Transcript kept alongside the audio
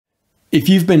If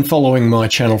you've been following my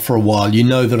channel for a while, you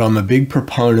know that I'm a big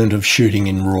proponent of shooting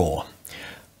in RAW.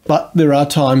 But there are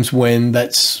times when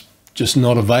that's just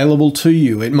not available to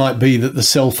you. It might be that the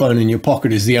cell phone in your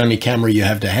pocket is the only camera you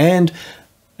have to hand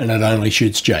and it only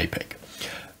shoots JPEG.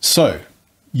 So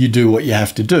you do what you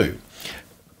have to do.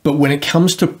 But when it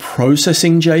comes to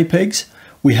processing JPEGs,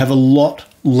 we have a lot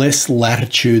less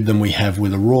latitude than we have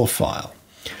with a RAW file.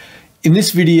 In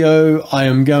this video, I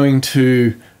am going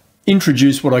to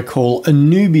introduce what I call a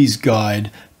newbie's guide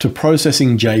to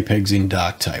processing JPEGs in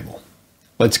Darktable.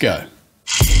 Let's go.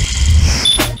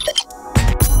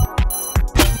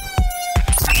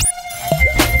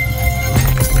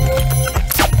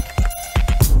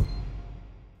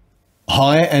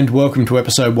 Hi and welcome to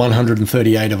episode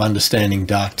 138 of Understanding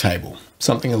Darktable.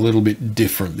 Something a little bit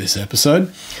different this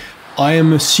episode. I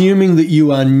am assuming that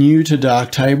you are new to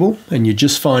Darktable and you're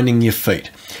just finding your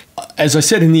feet. As I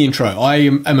said in the intro, I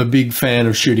am a big fan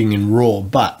of shooting in RAW,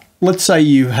 but let's say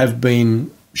you have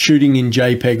been shooting in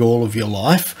JPEG all of your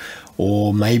life,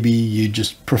 or maybe you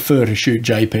just prefer to shoot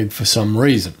JPEG for some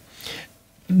reason.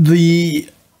 The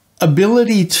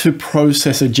ability to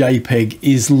process a JPEG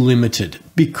is limited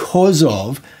because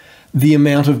of the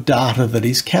amount of data that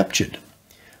is captured,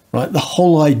 right? The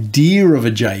whole idea of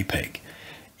a JPEG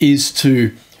is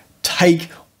to take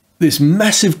this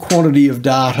massive quantity of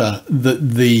data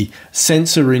that the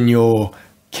sensor in your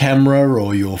camera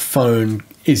or your phone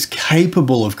is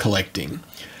capable of collecting,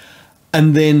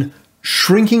 and then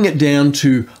shrinking it down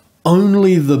to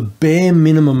only the bare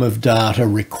minimum of data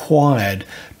required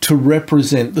to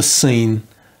represent the scene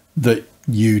that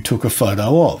you took a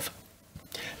photo of.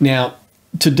 Now,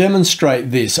 to demonstrate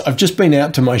this, I've just been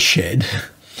out to my shed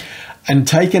and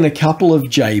taken a couple of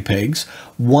JPEGs,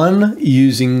 one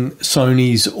using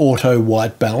Sony's auto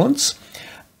white balance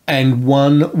and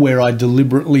one where I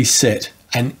deliberately set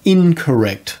an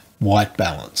incorrect white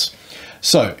balance.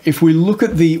 So if we look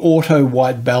at the auto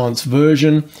white balance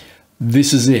version,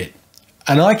 this is it.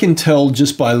 And I can tell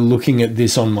just by looking at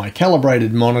this on my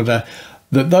calibrated monitor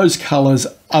that those colors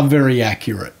are very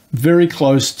accurate, very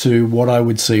close to what I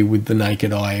would see with the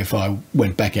naked eye if I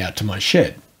went back out to my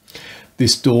shed.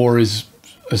 This door is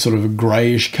a sort of a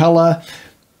grayish color,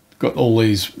 got all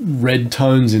these red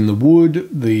tones in the wood,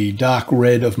 the dark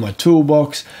red of my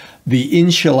toolbox. The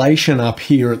insulation up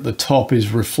here at the top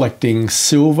is reflecting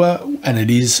silver, and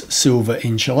it is silver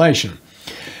insulation.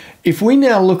 If we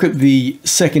now look at the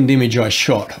second image I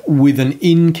shot with an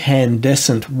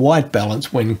incandescent white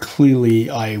balance, when clearly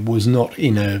I was not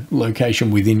in a location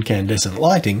with incandescent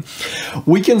lighting,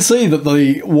 we can see that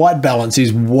the white balance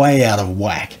is way out of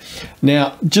whack.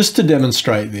 Now, just to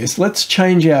demonstrate this, let's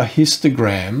change our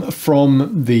histogram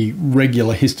from the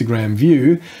regular histogram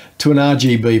view to an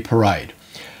RGB parade.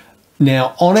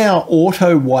 Now, on our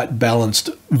auto white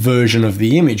balanced version of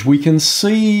the image, we can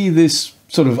see this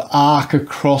sort of arc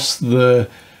across the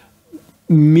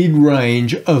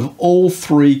mid-range of all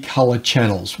three color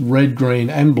channels, red, green,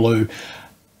 and blue.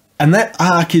 And that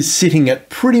arc is sitting at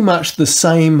pretty much the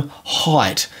same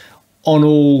height on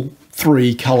all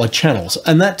three color channels.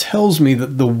 And that tells me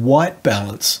that the white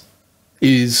balance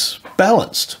is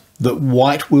balanced, that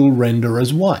white will render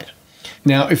as white.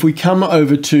 Now, if we come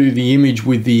over to the image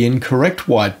with the incorrect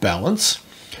white balance,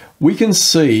 we can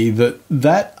see that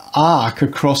that arc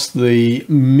across the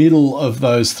middle of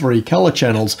those three color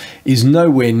channels is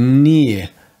nowhere near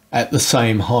at the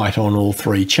same height on all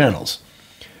three channels.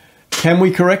 Can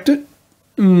we correct it?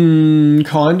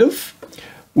 Kind of.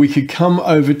 We could come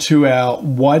over to our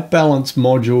white balance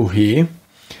module here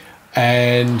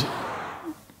and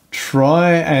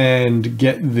try and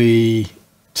get the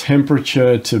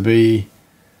temperature to be,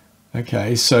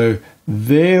 okay, so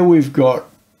there we've got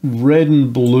red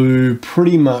and blue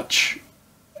pretty much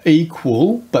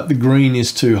equal, but the green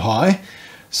is too high.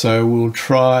 So we'll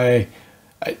try,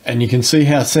 and you can see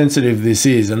how sensitive this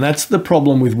is, and that's the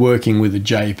problem with working with a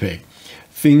JPEG.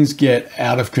 Things get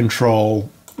out of control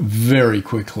very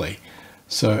quickly.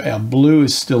 So our blue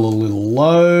is still a little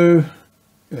low,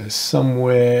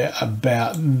 somewhere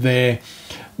about there.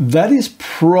 That is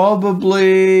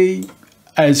probably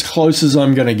as close as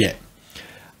I'm going to get.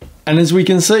 And as we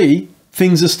can see,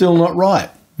 things are still not right.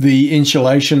 The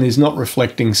insulation is not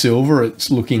reflecting silver,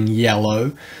 it's looking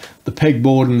yellow. The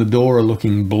pegboard and the door are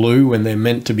looking blue when they're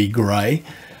meant to be grey.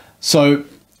 So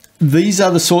these are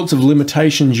the sorts of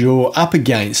limitations you're up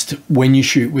against when you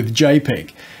shoot with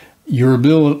JPEG. Your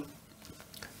ability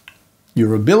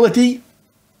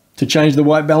to change the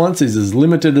white balance is as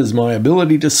limited as my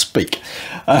ability to speak.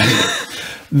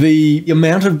 The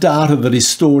amount of data that is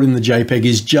stored in the JPEG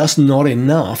is just not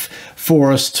enough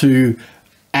for us to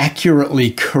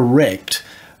accurately correct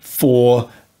for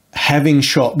having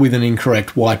shot with an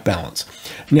incorrect white balance.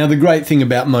 Now, the great thing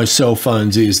about most cell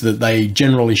phones is that they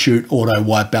generally shoot auto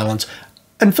white balance,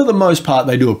 and for the most part,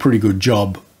 they do a pretty good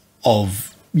job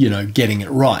of, getting it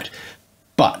right.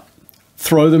 But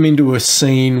throw them into a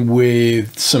scene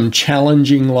with some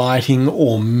challenging lighting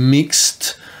or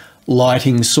mixed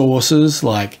lighting sources,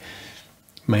 like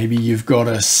maybe you've got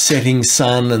a setting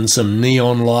sun and some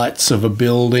neon lights of a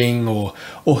building, or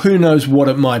who knows what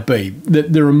it might be.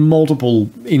 There are multiple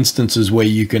instances where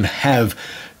you can have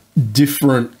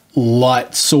different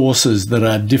light sources that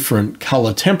are different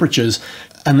color temperatures,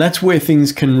 and that's where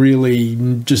things can really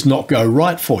just not go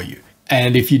right for you.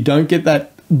 And if you don't get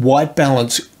that white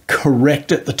balance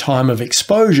correct at the time of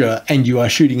exposure and you are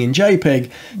shooting in JPEG,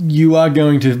 you are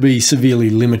going to be severely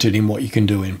limited in what you can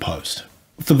do in post.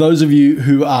 For those of you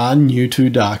who are new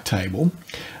to Darktable,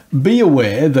 be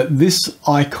aware that this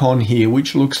icon here,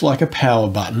 which looks like a power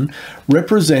button,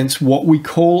 represents what we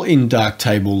call in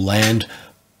Darktable land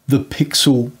the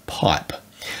pixel pipe.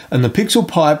 And the pixel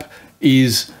pipe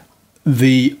is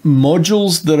the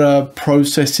modules that are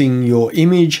processing your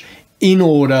image in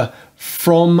order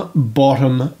from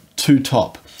bottom to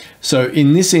top. So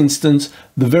in this instance,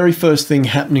 the very first thing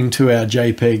happening to our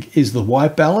JPEG is the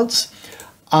white balance.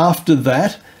 After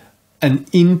that, an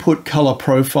input color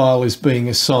profile is being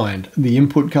assigned. The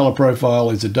input color profile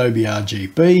is Adobe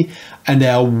RGB, and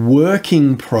our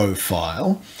working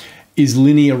profile is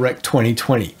Linear Rec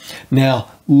 2020.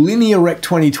 Now, Linear Rec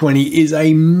 2020 is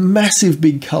a massive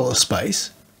big color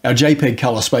space. Our JPEG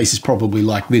color space is probably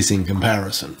like this in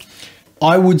comparison.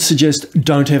 I would suggest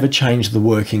don't ever change the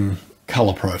working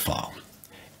color profile.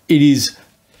 It is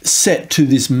set to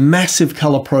this massive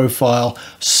color profile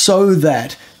so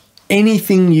that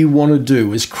anything you want to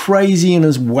do, as crazy and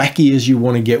as wacky as you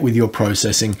want to get with your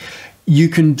processing, you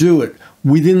can do it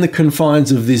within the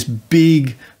confines of this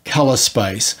big color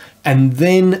space. And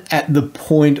then at the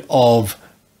point of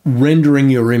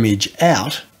rendering your image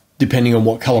out, depending on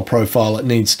what color profile it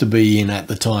needs to be in at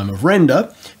the time of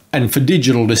render, and for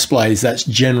digital displays, that's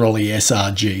generally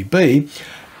sRGB,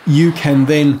 you can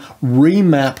then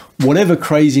remap whatever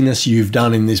craziness you've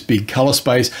done in this big color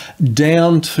space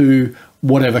down to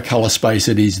whatever color space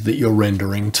it is that you're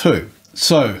rendering to.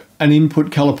 So an input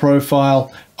color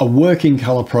profile, a working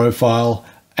color profile,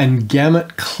 and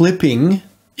gamut clipping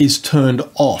is turned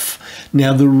off.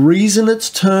 Now, the reason it's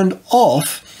turned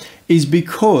off is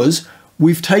because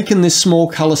we've taken this small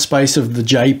color space of the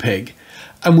JPEG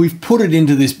and we've put it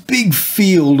into this big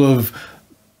field of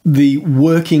the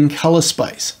working color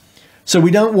space. So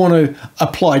we don't want to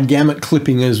apply gamut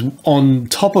clipping as on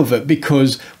top of it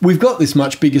because we've got this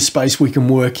much bigger space we can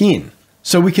work in.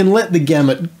 So we can let the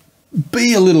gamut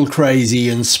be a little crazy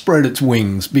and spread its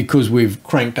wings because we've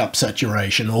cranked up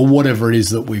saturation or whatever it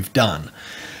is that we've done.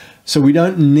 So we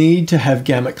don't need to have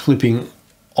gamut clipping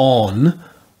on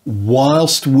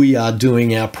whilst we are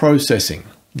doing our processing.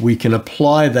 We can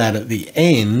apply that at the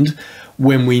end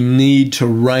when we need to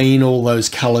rein all those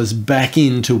colors back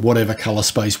into whatever color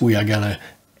space we are going to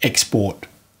export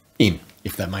in,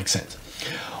 if that makes sense.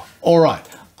 All right,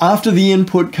 after the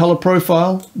input color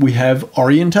profile, we have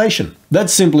orientation.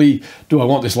 That's simply, do I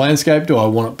want this landscape? Do I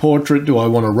want it portrait? Do I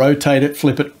want to rotate it,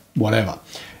 flip it, whatever?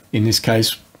 In this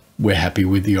case, we're happy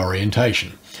with the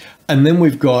orientation. And then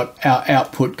we've got our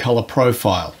output color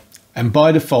profile. And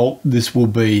by default, this will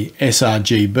be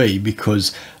sRGB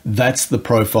because that's the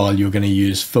profile you're going to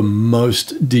use for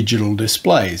most digital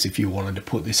displays. If you wanted to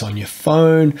put this on your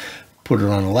phone, put it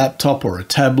on a laptop or a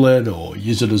tablet, or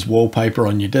use it as wallpaper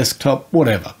on your desktop,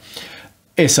 whatever,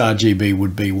 sRGB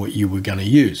would be what you were going to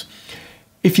use.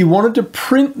 If you wanted to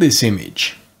print this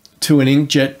image to an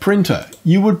inkjet printer,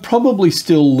 you would probably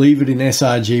still leave it in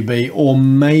sRGB or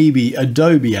maybe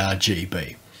Adobe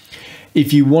RGB.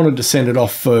 If you wanted to send it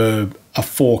off for a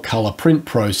 4-color print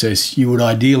process, you would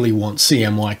ideally want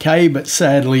CMYK, but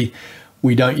sadly,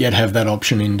 we don't yet have that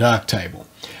option in Darktable.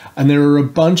 And there are a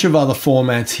bunch of other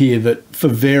formats here that, for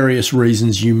various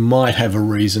reasons, you might have a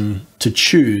reason to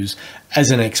choose as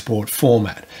an export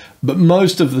format. But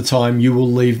most of the time, you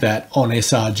will leave that on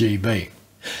sRGB.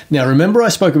 Now, remember I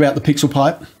spoke about the pixel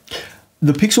pipe?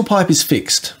 The pixel pipe is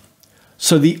fixed.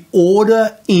 So the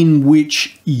order in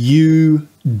which you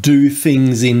do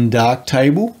things in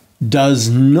Darktable does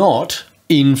not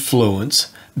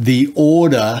influence the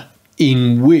order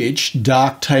in which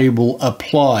Darktable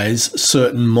applies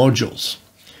certain modules.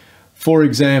 For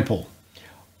example,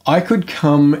 I could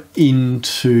come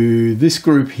into this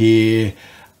group here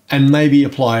and maybe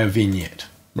apply a vignette,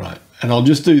 right? And I'll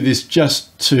just do this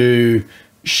just to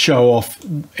show off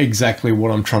exactly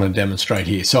what I'm trying to demonstrate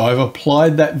here. So I've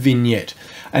applied that vignette,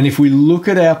 And if we look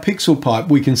at our pixel pipe,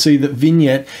 we can see that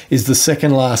vignette is the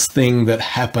second last thing that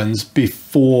happens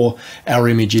before our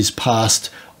image is passed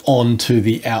onto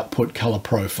the output color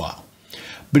profile.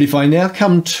 But if I now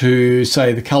come to,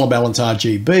 say, the color balance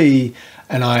RGB,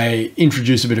 and I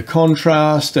introduce a bit of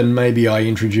contrast, and maybe I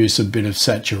introduce a bit of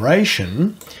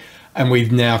saturation, and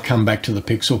we've now come back to the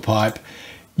pixel pipe,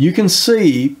 you can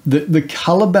see that the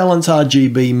color balance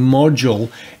RGB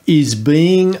module is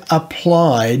being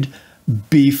applied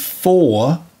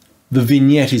before the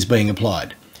vignette is being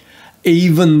applied,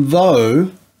 even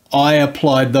though I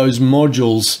applied those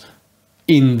modules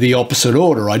in the opposite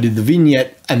order. I did the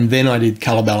vignette and then I did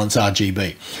color balance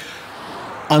RGB.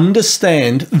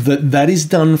 Understand that that is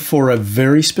done for a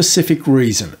very specific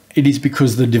reason. It is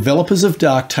because the developers of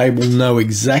Darktable know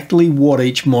exactly what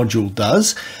each module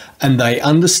does, and they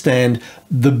understand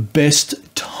the best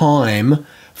time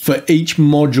for each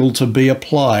module to be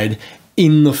applied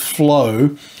in the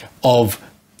flow of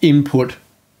input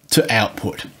to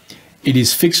output. It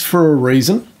is fixed for a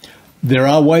reason. There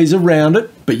are ways around it,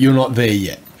 but you're not there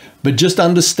yet. But just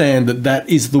understand that that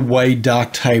is the way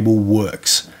Darktable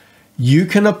works. You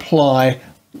can apply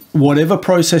whatever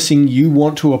processing you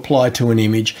want to apply to an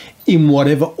image in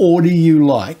whatever order you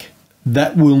like.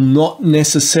 That will not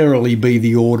necessarily be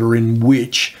the order in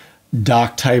which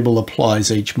Darktable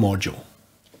applies each module.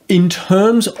 In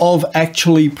terms of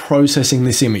actually processing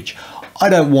this image, I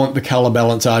don't want the color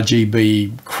balance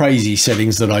RGB crazy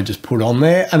settings that I just put on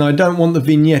there, and I don't want the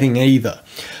vignetting either.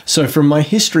 So from my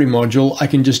history module, I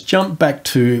can just jump back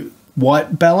to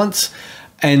white balance,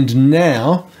 and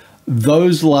now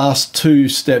those last two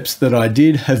steps that I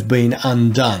did have been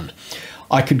undone.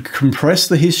 I could compress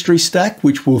the history stack,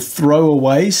 which will throw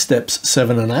away steps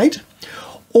 7 and 8,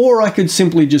 or I could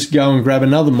simply just go and grab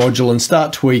another module and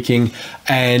start tweaking,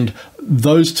 and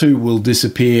those two will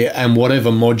disappear, and whatever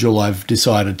module I've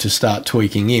decided to start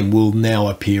tweaking in will now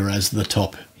appear as the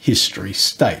top history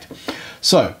state.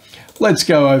 So let's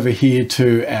go over here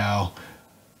to our,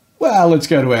 let's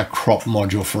go to our crop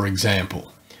module, for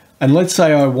example. And let's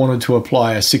say I wanted to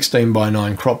apply a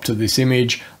 16:9 crop to this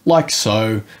image, like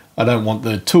so. I don't want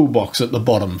the toolbox at the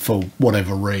bottom for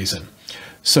whatever reason.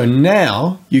 So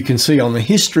now you can see on the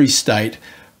history state,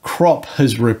 crop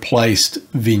has replaced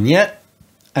vignette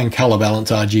and color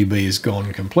balance RGB is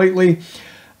gone completely.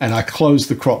 And I close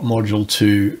the crop module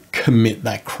to commit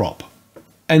that crop.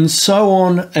 And so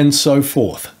on and so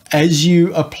forth. As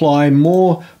you apply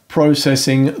more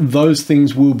processing, those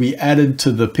things will be added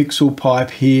to the pixel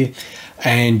pipe here,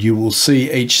 and you will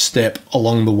see each step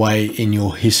along the way in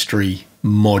your history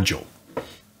module.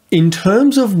 In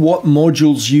terms of what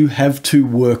modules you have to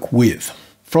work with,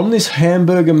 from this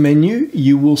hamburger menu,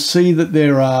 you will see that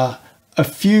there are a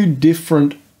few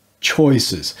different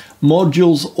choices.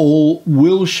 Modules all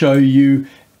will show you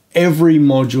every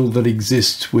module that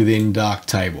exists within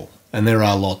Darktable, and there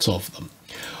are lots of them.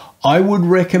 I would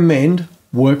recommend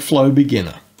Workflow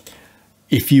Beginner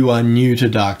if you are new to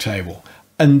Darktable,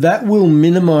 and that will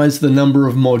minimize the number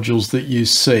of modules that you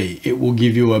see. It will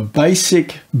give you a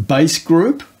basic base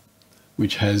group,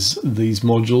 which has these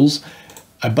modules,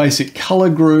 a basic color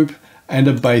group, and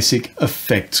a basic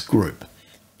effects group.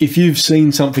 If you've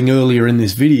seen something earlier in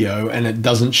this video and it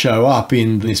doesn't show up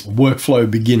in this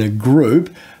Workflow Beginner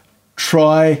group,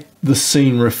 try the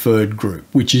Scene Referred group,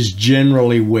 which is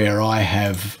generally where I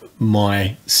have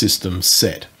my system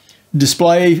set.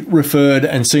 Display Referred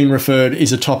and Scene Referred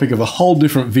is a topic of a whole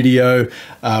different video,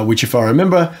 which if I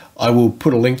remember, I will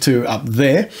put a link to up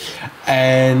there.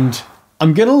 And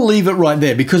I'm going to leave it right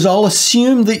there because I'll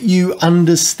assume that you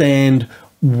understand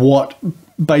what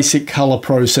basic color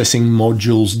processing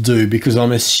modules do, because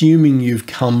I'm assuming you've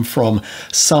come from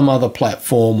some other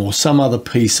platform or some other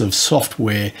piece of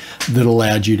software that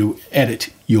allowed you to edit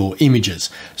your images.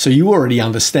 So you already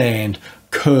understand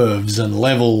curves and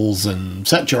levels and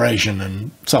saturation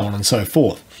and so on and so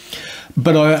forth.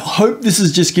 But I hope this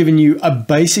has just given you a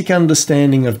basic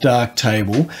understanding of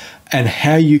Darktable and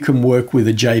how you can work with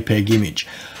a JPEG image.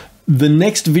 The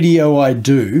next video I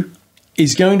do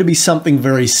is going to be something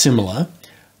very similar,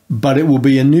 but it will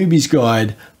be a newbie's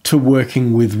guide to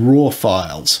working with raw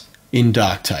files in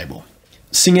Darktable.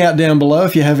 Sing out down below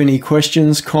if you have any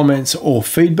questions, comments, or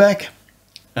feedback,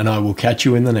 and I will catch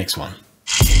you in the next one.